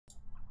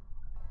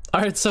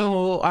Alright,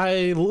 so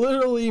I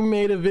literally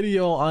made a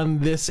video on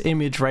this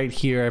image right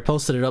here. I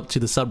posted it up to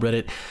the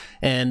subreddit,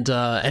 and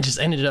just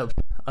ended up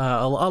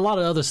a lot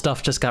of other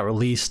stuff just got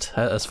released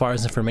as far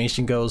as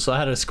information goes, so I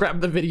had to scrap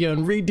the video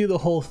and redo the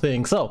whole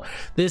thing. So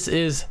this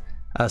is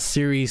a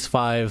Series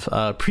 5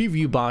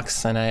 preview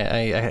box, and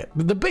I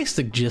the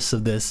basic gist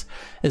of this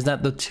is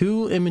that the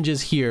two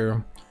images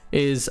here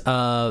is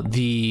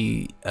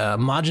the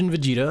Majin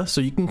Vegeta,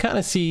 so you can kind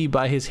of see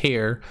by his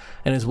hair,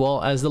 and as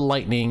well as the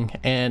lightning,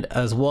 and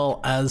as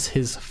well as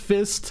his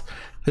fist,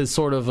 his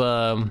sort of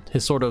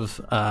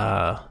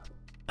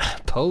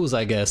pose,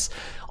 I guess,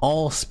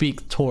 all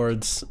speak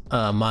towards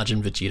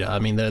Majin Vegeta. I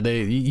mean,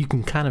 you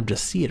can kind of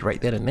just see it right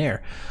then and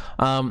there.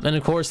 And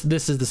of course,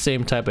 this is the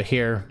same type of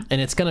hair, and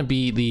it's gonna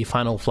be the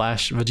Final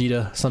Flash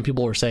Vegeta. Some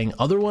people were saying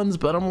other ones,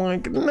 but I'm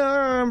like,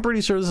 nah, I'm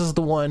pretty sure this is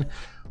the one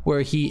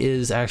where he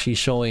is actually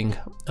showing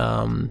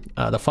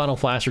the Final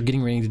Flash, or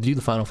getting ready to do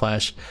the Final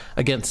Flash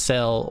against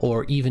Cell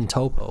or even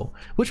Topo,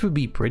 which would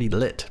be pretty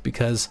lit,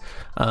 because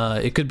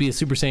it could be a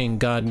Super Saiyan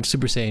God,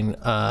 Super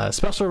Saiyan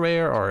Special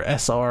Rare or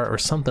SR or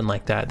something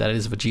like that. That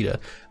is Vegeta.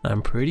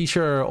 I'm pretty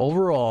sure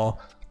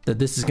overall that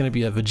this is going to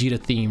be a Vegeta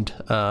themed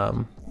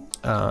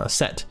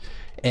set.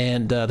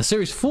 And the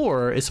Series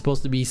 4 is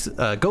supposed to be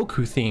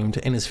Goku themed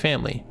and his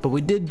family, but we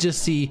did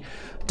just see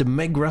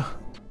Demegra,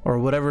 or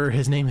whatever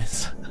his name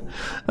is.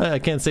 I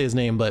can't say his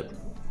name, but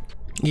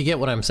you get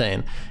what I'm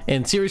saying.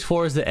 And Series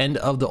 4 is the end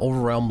of the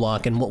Overrealm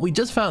block, and what we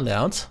just found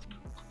out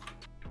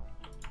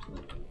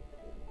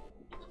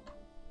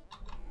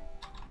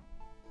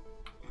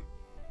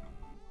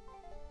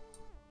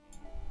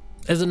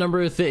is a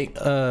number of things.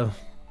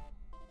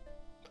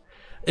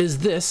 Is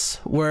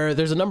this where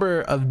there's a number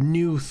of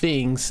new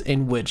things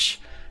in which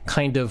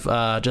kind of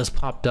just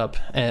popped up,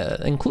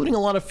 including a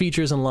lot of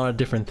features and a lot of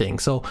different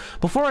things. So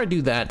before I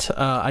do that,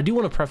 I do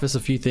want to preface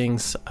a few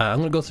things. I'm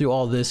going to go through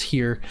all this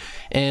here,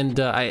 and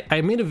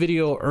I made a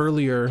video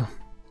earlier,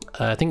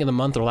 I think in the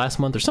month or last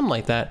month or something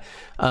like that,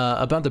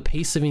 about the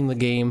pacing of the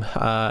game,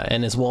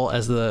 and as well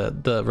as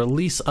the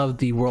release of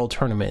the World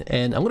Tournament.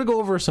 And I'm going to go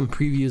over some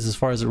previews as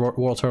far as the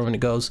World Tournament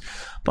goes,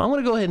 but I'm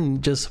going to go ahead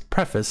and just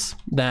preface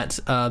that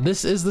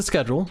this is the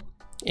schedule.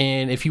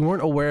 And if you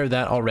weren't aware of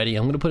that already,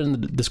 I'm going to put it in the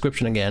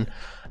description again.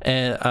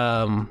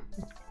 And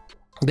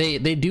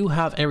they do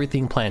have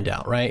everything planned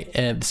out, right?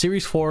 And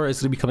Series 4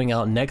 is going to be coming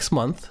out next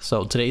month.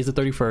 So today is the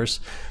 31st.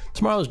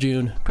 Tomorrow's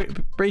June.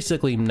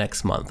 Basically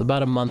next month,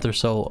 about a month or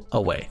so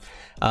away.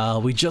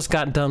 We just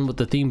got done with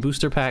the theme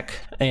booster pack,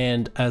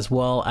 and as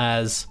well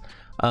as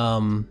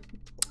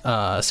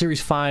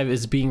Series 5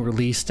 is being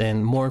released,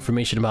 and more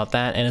information about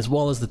that, and as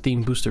well as the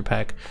theme booster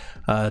pack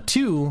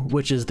 2,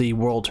 which is the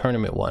World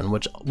Tournament one,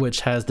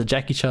 which has the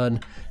Jackie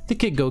Chun, the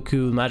Kid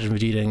Goku, Majin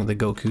Vegeta, and the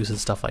Gokus and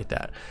stuff like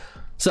that.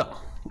 So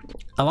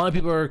a lot of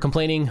people are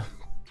complaining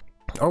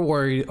or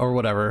worried or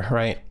whatever,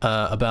 right,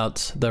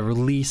 about the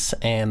release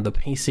and the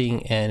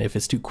pacing, and if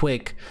it's too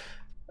quick,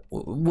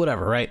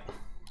 whatever, right?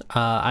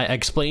 I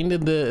explained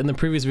in the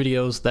previous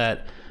videos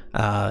that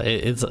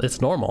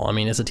it's normal. I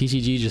mean, it's a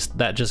TCG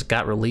that just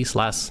got released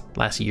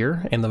last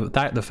year, and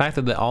the fact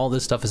that all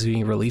this stuff is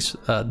being released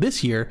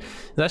this year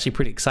is actually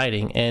pretty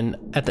exciting. And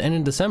at the end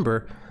of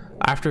December,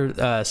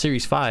 after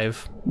Series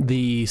 5,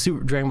 the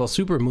Dragon Ball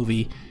Super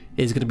movie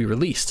is going to be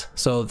released,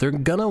 so they're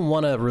gonna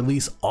want to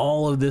release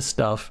all of this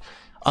stuff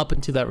up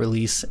into that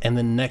release. And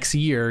then next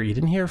year, you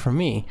didn't hear from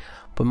me,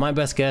 but my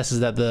best guess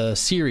is that the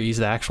series,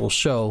 the actual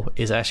show,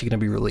 is actually going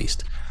to be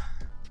released,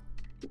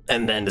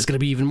 and then it's going to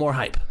be even more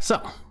hype.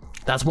 So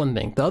that's one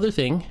thing. The other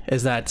thing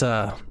is that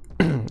I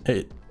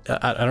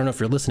don't know if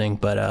you're listening,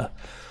 but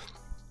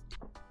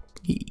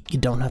you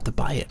don't have to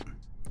buy it.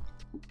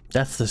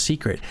 That's the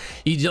secret.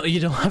 You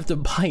don't have to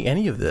buy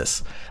any of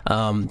this.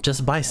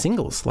 Just buy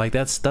singles. Like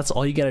that's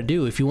all you got to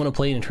do. If you want to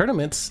play in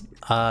tournaments,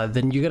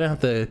 then you're gonna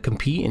have to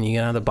compete, and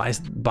you're gonna have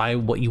to buy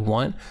what you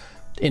want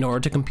in order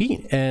to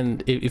compete.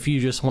 And if you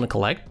just want to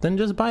collect, then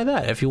just buy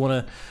that. If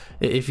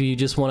you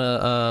just want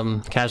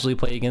to casually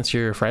play against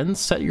your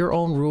friends, set your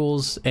own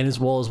rules, and as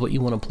well as what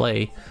you want to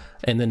play,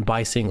 and then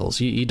buy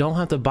singles. You don't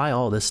have to buy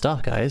all this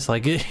stuff, guys.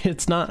 Like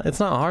it's not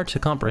hard to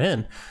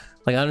comprehend.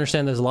 Like, I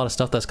understand there's a lot of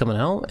stuff that's coming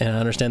out, and I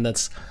understand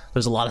there's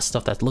a lot of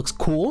stuff that looks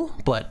cool,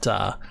 but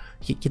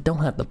you don't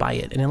have to buy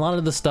it. And a lot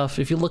of the stuff,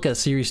 if you look at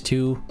Series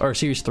 2 or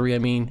Series 3, I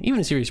mean,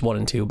 even Series 1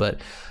 and 2, but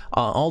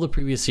all the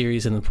previous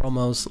series and the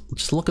promos,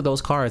 just look at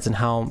those cards and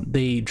how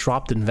they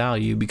dropped in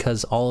value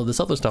because all of this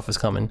other stuff is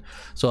coming.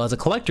 So as a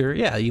collector,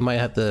 yeah, you might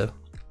have to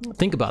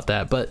think about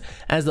that, but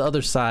as the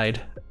other side,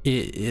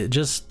 it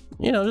just,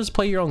 you know, just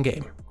play your own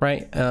game,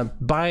 right?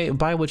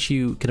 Buy what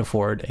you can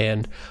afford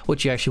and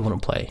what you actually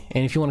want to play,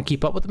 and if you want to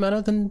keep up with the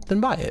meta,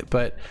 then buy it.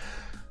 But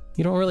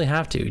you don't really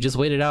have to. Just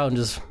wait it out and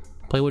just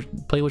play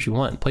what you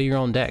want. Play your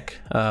own deck.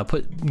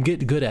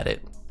 Get good at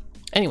it.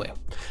 Anyway,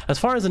 as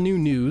far as the new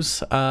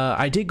news,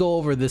 I did go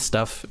over this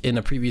stuff in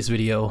a previous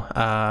video.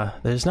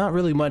 There's not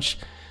really much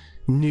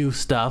new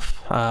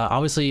stuff.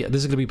 Obviously,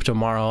 this is gonna be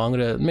tomorrow. I'm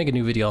gonna make a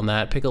new video on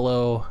that.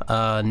 Piccolo,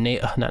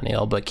 not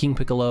Nail, but King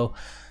Piccolo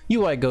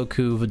UI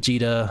Goku,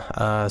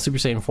 Vegeta, Super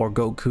Saiyan 4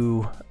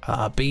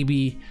 Goku,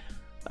 Baby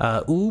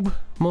Oob,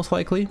 most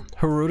likely.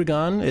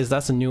 Hirudegan,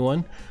 that's a new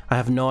one. I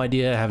have no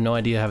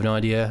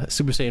idea,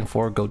 Super Saiyan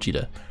 4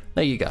 Gogeta.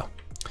 There you go.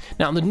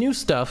 Now the new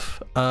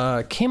stuff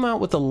came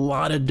out with a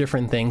lot of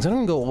different things. I'm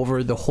gonna go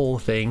over the whole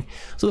thing.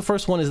 So the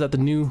first one is that the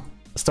new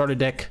starter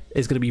deck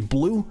is gonna be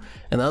blue,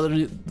 and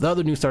the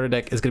other new starter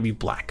deck is gonna be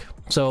black.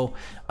 So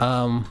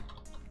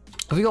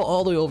if we go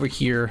all the way over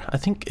here, I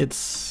think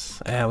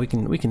it's we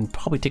can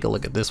probably take a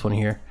look at this one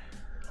here.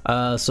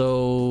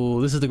 So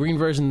this is the green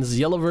version, this is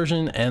the yellow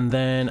version, and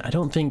then I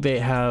don't think they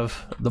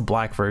have the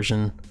black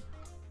version.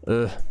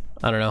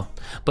 I don't know,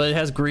 but it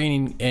has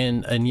green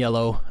and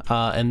yellow,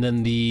 and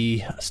then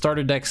the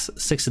starter decks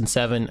 6 and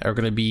 7 are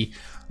going to be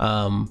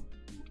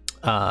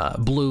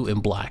blue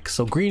and black.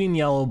 So green and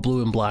yellow,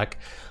 blue and black,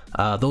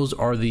 those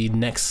are the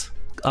next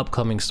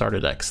upcoming starter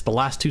decks. The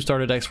last 2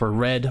 starter decks were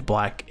red,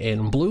 black,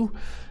 and blue,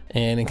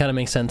 and it kind of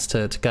makes sense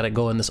to kind of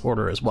go in this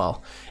order as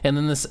well. And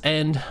then this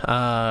end,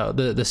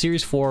 the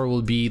series 4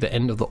 will be the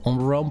end of the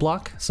Overrealm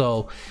block.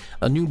 So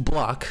a new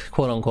block,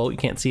 quote unquote, you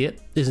can't see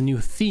it, is a new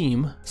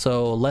theme.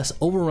 So less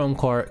Overrealm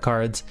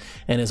cards,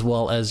 and as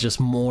well as just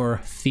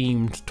more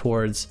themed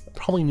towards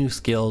probably new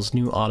skills,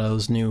 new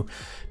autos, new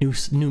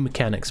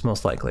mechanics,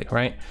 most likely,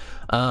 right?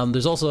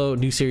 There's also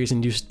new series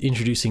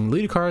introducing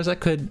leader cards that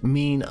could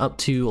mean up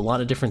to a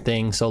lot of different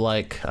things. So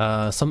like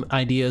some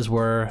ideas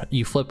where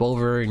you flip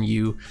over and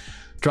you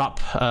drop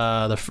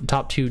the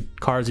top 2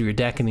 cards of your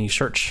deck, and then you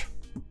search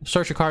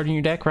a card in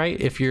your deck, right?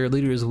 If your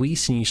leader is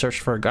Whis and you search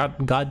for a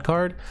god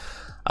card,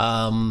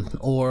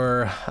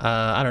 or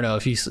I don't know,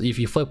 if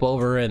you flip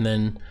over and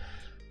then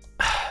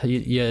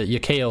you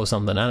KO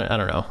something, I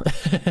don't know.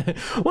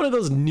 One of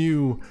those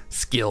new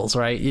skills,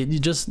 right? You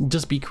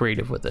just be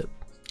creative with it.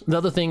 The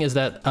other thing is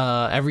that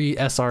every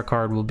SR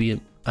card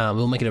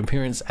will make an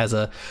appearance as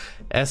a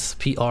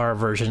SPR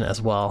version as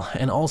well,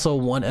 and also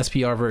one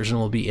SPR version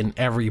will be in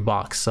every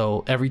box.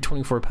 So every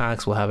 24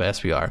 packs will have an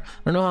SPR.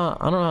 I don't know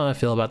how I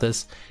feel about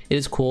this. It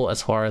is cool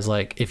as far as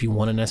like if you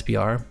want an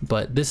SPR,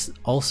 but this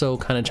also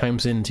kind of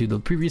chimes into the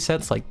previous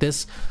sets like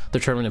this, the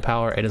Tournament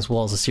Power, and as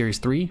well as the Series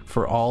 3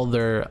 for all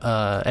their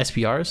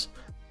SPRs.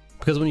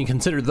 Because when you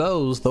consider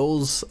those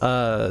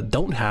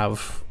don't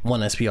have one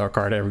SPR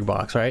card every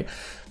box, right?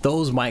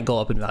 Those might go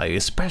up in value,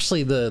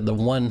 especially the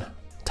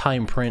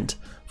one-time print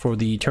for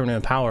the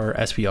Tournament Power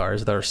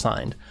SPRs that are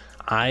signed.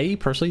 I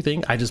personally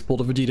think, I just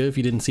pulled a Vegeta if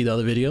you didn't see the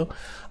other video,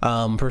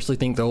 personally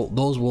think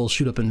those will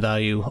shoot up in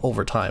value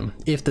over time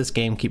if this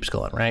game keeps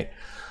going, right?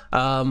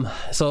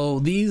 So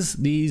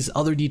these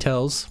other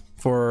details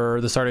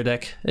for the starter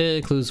deck, it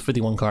includes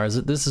 51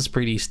 cards. This is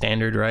pretty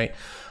standard, right?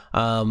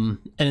 And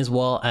as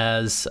well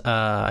as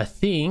I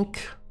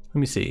think, let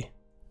me see.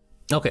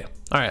 Okay,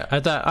 all right. I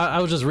thought I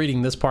was just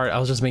reading this part. I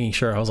was just making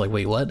sure. I was like,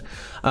 wait, what?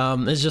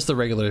 It's just the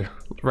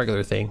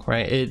regular thing,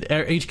 right?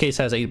 Each case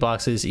has 8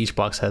 boxes. Each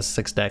box has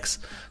 6 decks.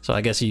 So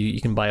I guess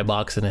you can buy a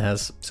box and it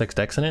has 6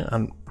 decks in it.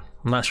 I'm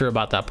not sure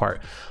about that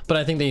part, but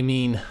I think they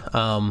mean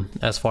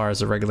as far as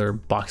the regular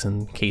box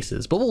and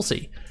cases. But we'll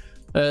see.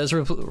 It's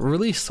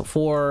released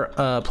for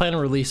plan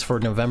and release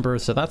for November,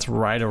 so that's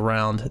right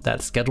around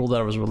that schedule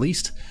that was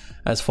released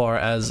as far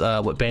as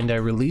what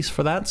Bandai released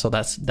for that. So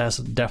that's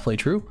definitely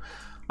true.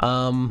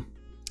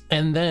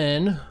 And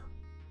then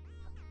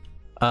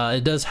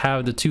it does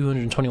have the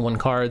 221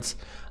 cards.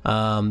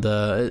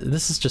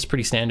 This is just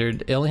pretty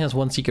standard. It only has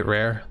 1 secret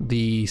rare.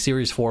 The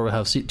Series 4 will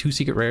have 2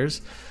 secret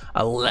rares,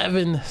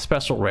 11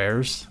 special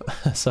rares.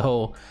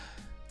 So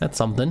that's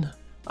something.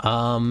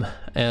 Yeah,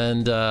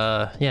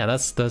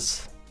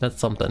 that's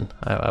something,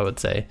 I would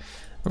say.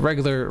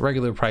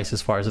 Regular price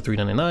as far as the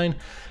 $3.99,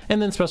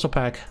 and then special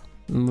pack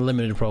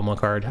limited promo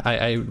card.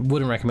 I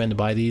wouldn't recommend to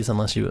buy these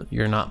unless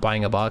you're not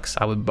buying a box.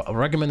 I would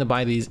recommend to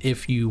buy these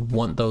if you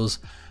want those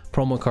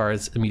promo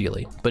cards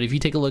immediately. But if you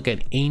take a look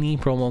at any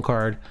promo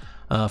card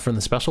from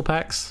the special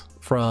packs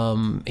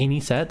from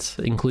any sets,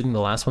 including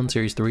the last one,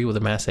 Series 3 with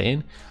a Mass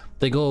Saiyan,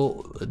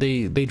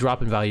 they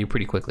drop in value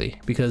pretty quickly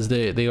because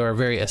they are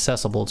very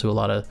accessible to a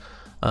lot of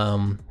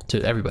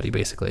to everybody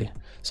basically.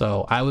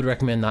 So I would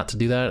recommend not to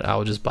do that. I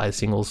would just buy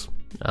singles,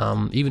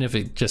 even if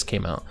it just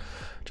came out.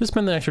 Just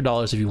spend the extra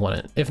dollars if you want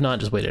it. If not,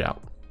 just wait it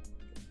out.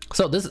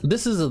 So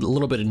this is a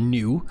little bit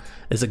new.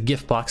 It's a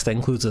gift box that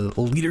includes a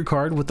leader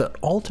card with an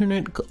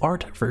alternate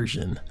art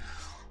version.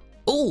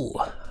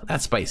 Oh,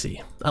 that's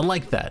spicy. I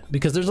like that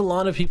because there's a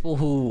lot of people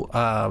who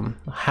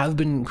have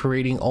been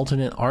creating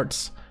alternate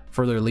arts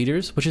for their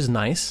leaders, which is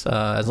nice.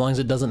 As long as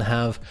it doesn't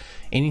have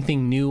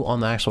anything new on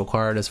the actual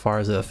card as far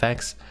as the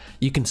effects,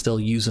 you can still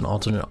use an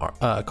alternate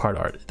card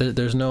art.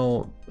 There's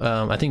no,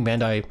 I think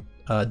Bandai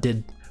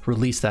did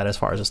release that as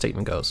far as the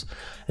statement goes.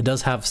 It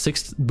does have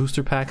 6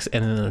 booster packs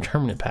and then a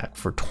tournament pack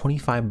for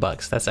 25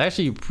 bucks. That's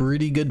actually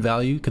pretty good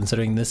value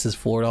considering this is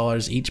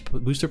 $4 each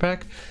booster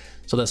pack.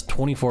 So that's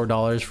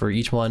 $24 for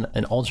each one,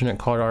 an alternate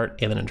card art,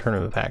 and then a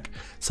tournament pack.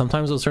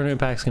 Sometimes those tournament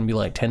packs can be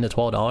like $10 to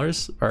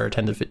 $12 or $10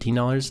 to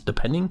 $15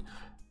 depending.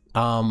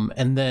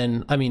 And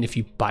then, I mean, if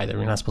you buy them,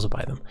 you're not supposed to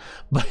buy them,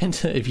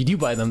 but if you do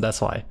buy them, that's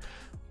why.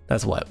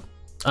 That's what.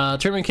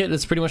 Tournament kit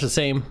is pretty much the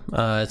same.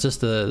 It's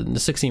just the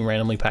 16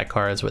 randomly packed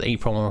cards with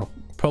 8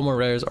 promo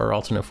rares or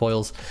alternate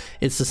foils.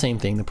 It's the same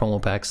thing, the promo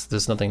packs.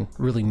 There's nothing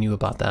really new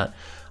about that.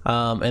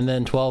 And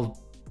then 12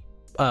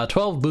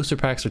 booster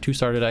packs or 2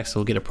 starter decks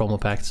will get a promo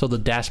pack. So the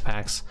dash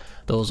packs,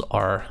 those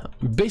are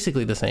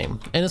basically the same.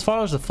 And as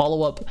far as the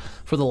follow-up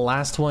for the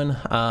last one,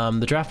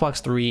 the Draft Box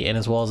 3 and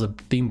as well as a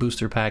Theme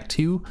Booster Pack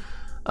 2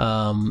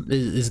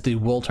 is the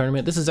World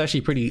Tournament. This is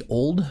actually pretty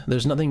old.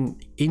 There's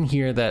nothing in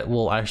here that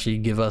will actually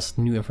give us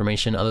new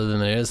information other than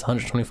there is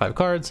 125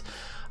 cards,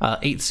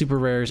 8 super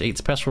rares, 8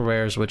 special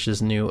rares, which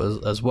is new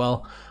as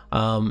well,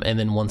 and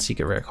then 1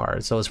 secret rare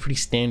card. So it's pretty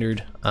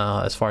standard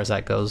as far as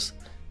that goes,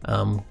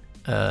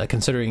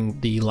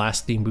 considering the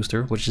last theme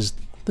booster, which is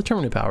the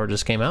Tournament Power,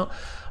 just came out.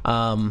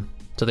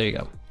 So there you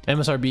go.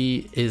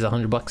 MSRP is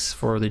 $100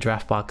 for the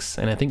draft box,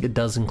 and I think it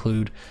does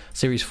include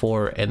Series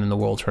 4 and then the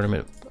World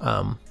Tournament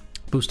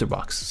booster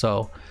box.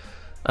 So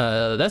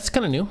that's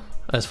kind of new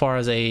as far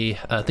as a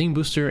theme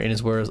booster, and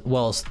as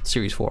well as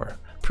Series 4.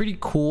 Pretty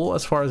cool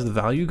as far as the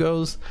value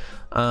goes,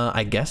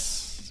 I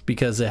guess,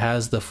 because it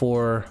has the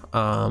 4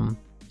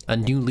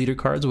 new leader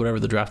cards,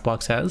 whatever the draft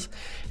box has,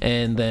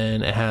 and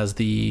then it has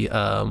the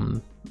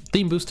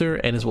theme booster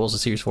and as well as the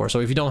Series 4. So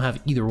if you don't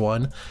have either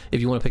one, if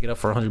you want to pick it up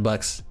for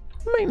 $100,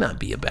 might not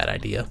be a bad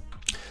idea.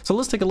 So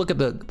let's take a look at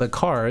the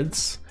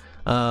cards.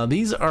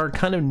 These are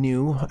kind of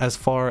new as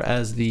far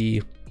as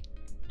the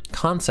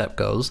concept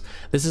goes.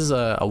 This is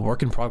a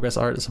work in progress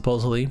art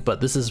supposedly,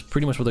 but this is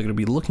pretty much what they're going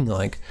to be looking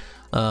like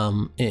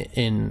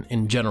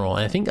in general.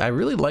 And I think I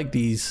really like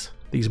these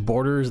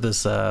borders, this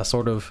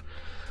sort of,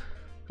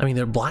 I mean,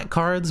 they're black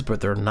cards,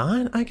 but they're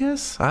not, I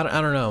guess. I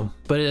don't know,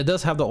 but it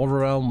does have the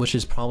overrealm, which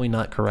is probably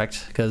not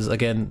correct, because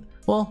again,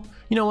 well,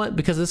 you know what,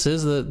 because this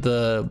is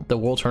the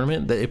World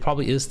Tournament, that it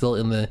probably is still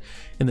in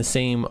the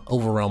same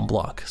overrealm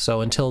block.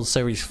 So until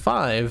Series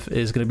 5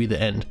 is going to be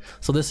the end.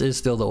 So this is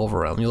still the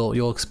overrealm.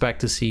 You'll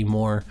expect to see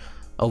more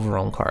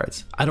overrealm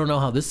cards. I don't know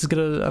how this is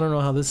gonna, I don't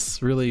know how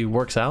this really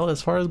works out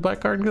as far as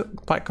black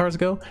cards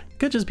go. It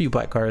could just be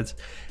black cards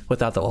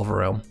without the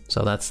overrealm.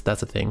 So that's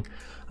a thing.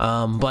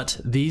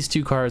 But these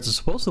 2 cards are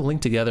supposed to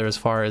link together as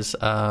far as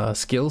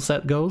skill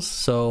set goes.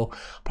 So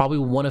probably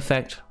one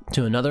effect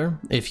to another.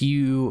 If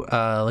you,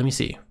 let me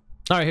see.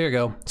 All right, here we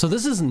go. So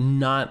this is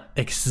not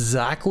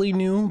exactly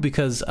new,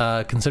 because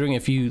considering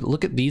if you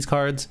look at these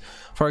cards,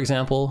 for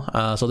example,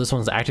 so this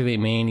one's activate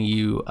main,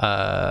 you,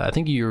 I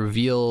think you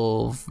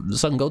reveal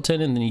Sun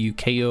Goten and then you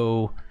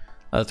KO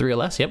 3 or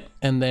less, yep.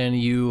 And then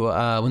you,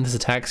 when this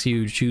attacks,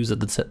 you choose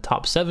the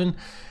top 7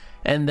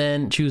 and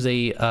then choose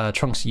a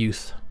Trunks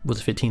Youth with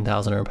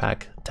 15,000 or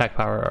attack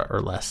power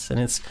or less. And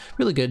it's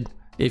really good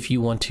if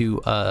you want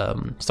to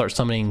start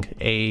summoning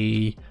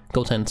a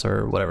Gotenks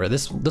or whatever.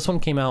 This one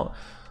came out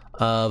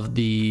of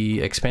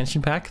the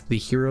expansion pack, the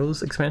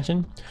Heroes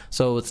expansion.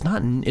 So it's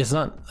not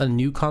a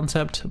new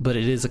concept, but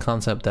it is a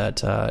concept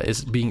that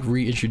is being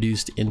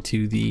reintroduced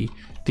into the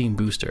theme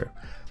booster.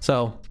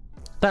 So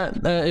that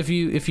if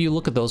you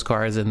look at those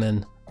cards and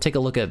then take a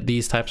look at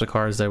these types of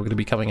cards that are going to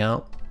be coming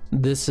out,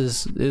 this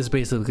is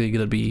basically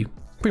going to be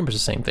pretty much the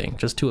same thing,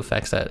 just 2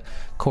 effects that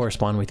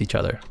correspond with each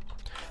other.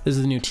 This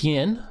is the new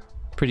TN,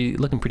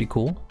 looking pretty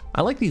cool.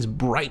 I like these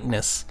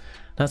brightness,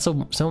 not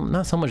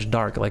so much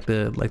dark like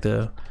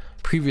the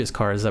previous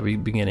cards that we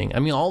beginning. I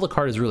mean, all the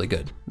card is really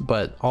good,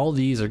 but all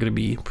these are going to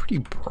be pretty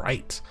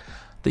bright.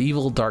 The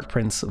Evil Dark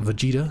Prince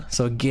Vegeta.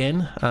 So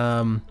again,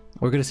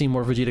 we're going to see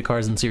more Vegeta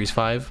cards in Series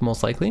 5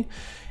 most likely,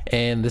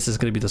 and this is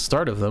going to be the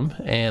start of them.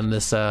 And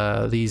this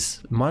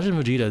these Majin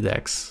Vegeta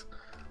decks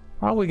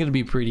probably going to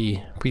be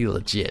pretty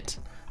legit.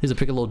 Here's a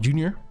Piccolo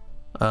Jr.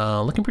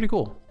 Looking pretty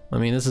cool. I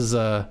mean, this is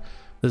the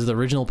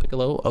original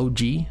Piccolo OG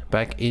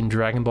back in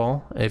Dragon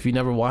Ball. If you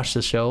never watched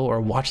the show or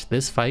watched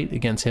this fight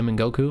against him and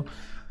Goku,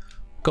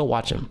 go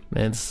watch him.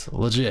 It's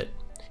legit.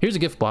 Here's a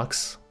gift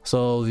box.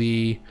 So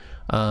the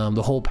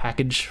whole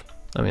package,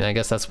 I mean, I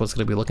guess that's what's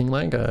going to be looking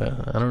like.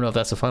 I don't know if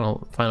that's the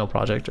final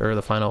project or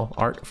the final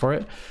art for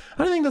it.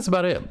 I think that's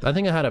about it. I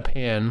think I had a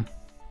pan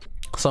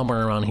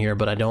somewhere around here,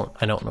 but I don't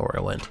know where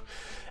it went.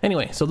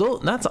 Anyway, so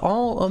that's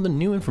all of the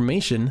new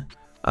information.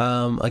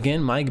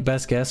 Again, my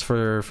best guess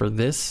for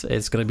this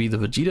is going to be the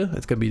Vegeta.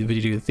 It's going to be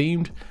the Vegeta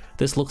themed.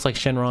 This looks like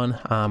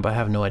Shenron, but I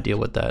have no idea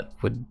what that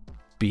would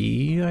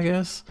be, I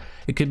guess.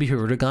 It could be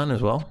Hirudegan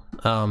as well,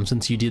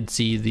 since you did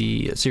see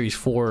the Series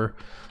 4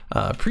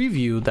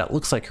 preview that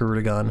looks like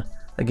Hirudegan.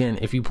 Again,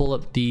 if you pull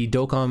up the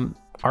Dokkan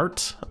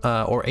art,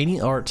 or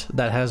any art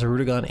that has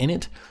Hirudegan in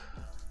it,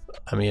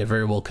 I mean, it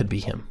very well could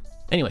be him.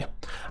 Anyway,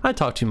 I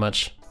talked too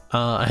much.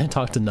 I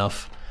talked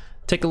enough.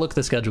 Take a look at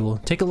the schedule,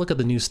 take a look at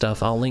the new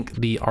stuff. I'll link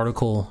the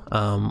article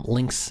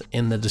links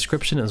in the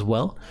description as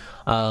well.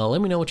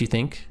 Let me know what you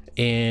think,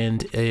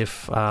 and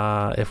if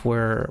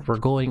we're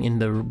going in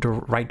the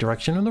right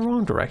direction or the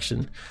wrong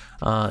direction,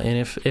 and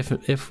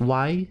if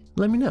why,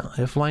 let me know.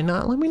 If why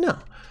not, let me know.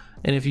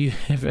 And if you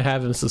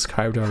haven't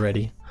subscribed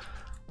already,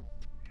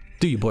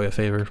 do your boy a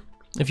favor.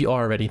 If you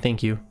are already,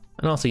 thank you,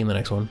 and I'll see you in the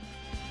next one.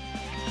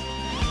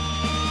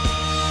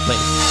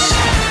 Later.